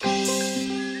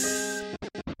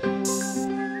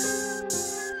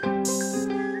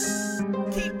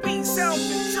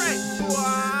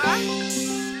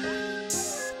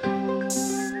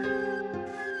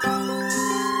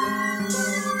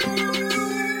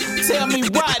Tell me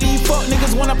why these fuck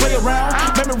niggas wanna play around.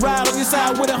 Make me ride on your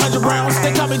side with 100 rounds.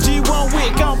 They call me G1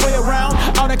 Wick, I don't play around.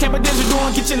 All that camping you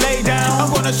doing, get you laid down. I'm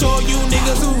gonna show you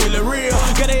niggas who really real.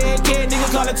 Got a head kid,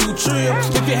 niggas call it too trill.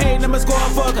 If you hate, I'ma score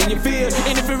fuck on your feel.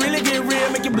 And if it really get real,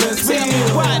 make your blood spill. Tell me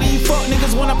why these fuck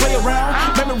niggas wanna play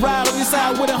around. Make me ride on your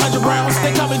side with 100 rounds.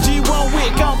 They call me G1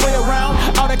 Wick, I don't play around.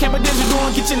 All that camping you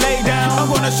doing, get you laid down. I'm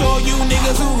gonna show you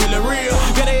niggas who really real.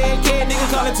 Got a head kid,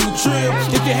 niggas call it too trill.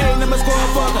 If you hate, I'ma score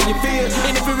fuck on your feel.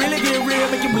 And if it really get real,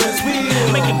 make your blood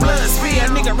spill. Make your blood spill,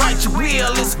 nigga, write your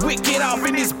will. It's wicked off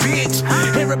in this bitch.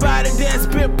 Everybody that's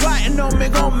been plotting on me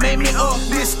gon' make me up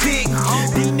this stick.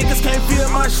 These niggas can't feel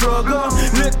my struggle.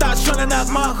 Little thoughts tryna knock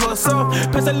my hustle.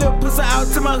 Pass that little pussy out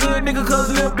to my hood, nigga, cause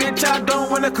little bitch, I don't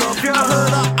wanna cuff you. I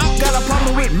heard I got a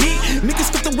problem with me. Niggas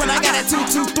skip the one, I got a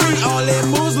 223. All that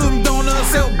Muslim don't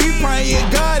accept be praying.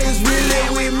 God is really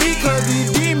with me, cause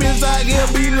these demons out here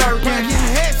be lurking.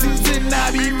 Heads and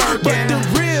I be murking. But the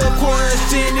real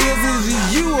question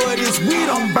is you or this weed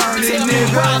I'm burning? Tell me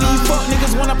why these fuck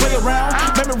niggas wanna play around.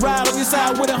 Make me ride on your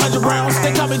side with 100 rounds.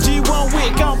 They call me G1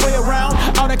 Wick, I don't play around.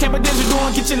 All that camping you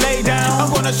doing, get you laid down.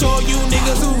 I'm gonna show you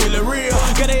niggas who really real.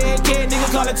 Got a head kid,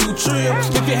 niggas call it too trill.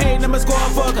 If you hate, I'ma score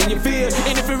fuck on your feel.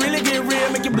 And if it really get real,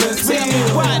 make your blood spill. Tell me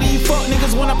why these fuck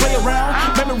niggas wanna play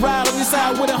around. Make me ride on your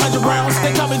side with 100 rounds.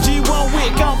 They call me G1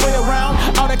 Wick, I don't play around.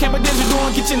 All that camping you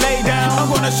doing, get you laid down. I'm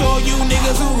gonna show you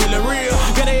niggas who really real.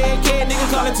 Got a head kid,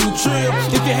 niggas call it too trill.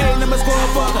 If you hate, I'ma score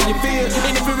fuck on your feel.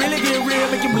 And if it really get real,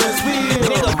 make your blood spill.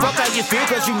 Nigga, fuck how you feel,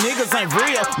 cause you niggas ain't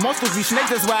real. Most of you snakes,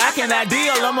 that's why I cannot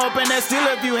deal. I'm up in that still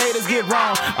if you haters get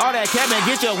wrong. All that capping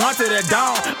get you 1 to the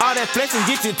dawn. All that flexing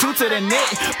get you 2 to the neck.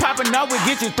 Popping up will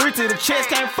get you 3 to the chest.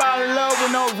 Can't fall in love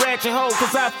with no ratchet hoe,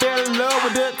 cause I fell in love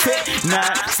with the tech. Nah,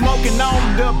 smoking on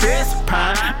the best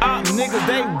pine. All niggas,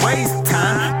 they waste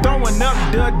time. Throwing up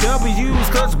the W's,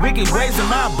 cause wicked ways in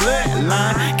my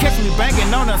bloodline. Catch me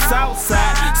banking on the south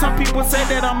side. Some people say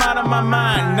that I'm out of my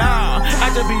mind. Nah,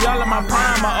 I just be all in my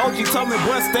prime. My OG told me,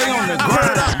 boy, stay on the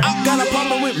grind. I got a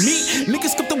problem with me.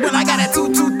 Niggas skip the one, I got a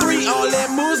 223. All that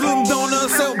Muslim don't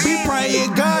accept be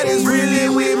praying. God is really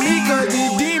with me, cause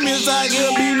these demons out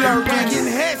here be lurking.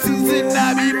 Getting heads and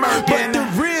I be murking. But the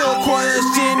real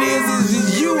question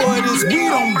is you or this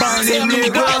weed I'm burning? Tell me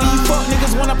why these fuck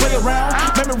niggas wanna play around.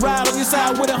 Make me ride on your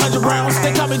side with 100 rounds.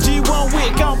 They call me G1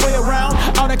 Wick, I don't play around.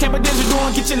 All that camping you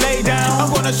doing, get you laid down.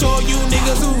 I'm gonna show you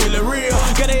niggas who really real.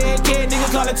 Got a head kid,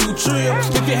 niggas call it too trill.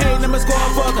 If you hate, I'ma score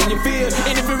fuck on your feel.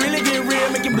 And if it really get real,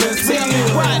 make your blood spill. Tell me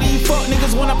why these fuck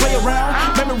niggas wanna play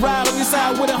around. Make me ride on your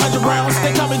side with 100 rounds.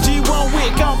 They call me G1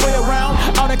 Wick, I don't play around.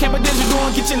 All that camping you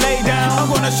doing, get you laid down. I'm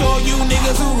gonna show you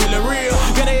niggas who really real.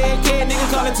 Got a head kid,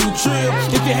 niggas call it too trill.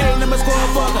 If you hate, I'ma score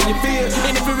fuck on your feel.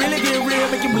 And if it really get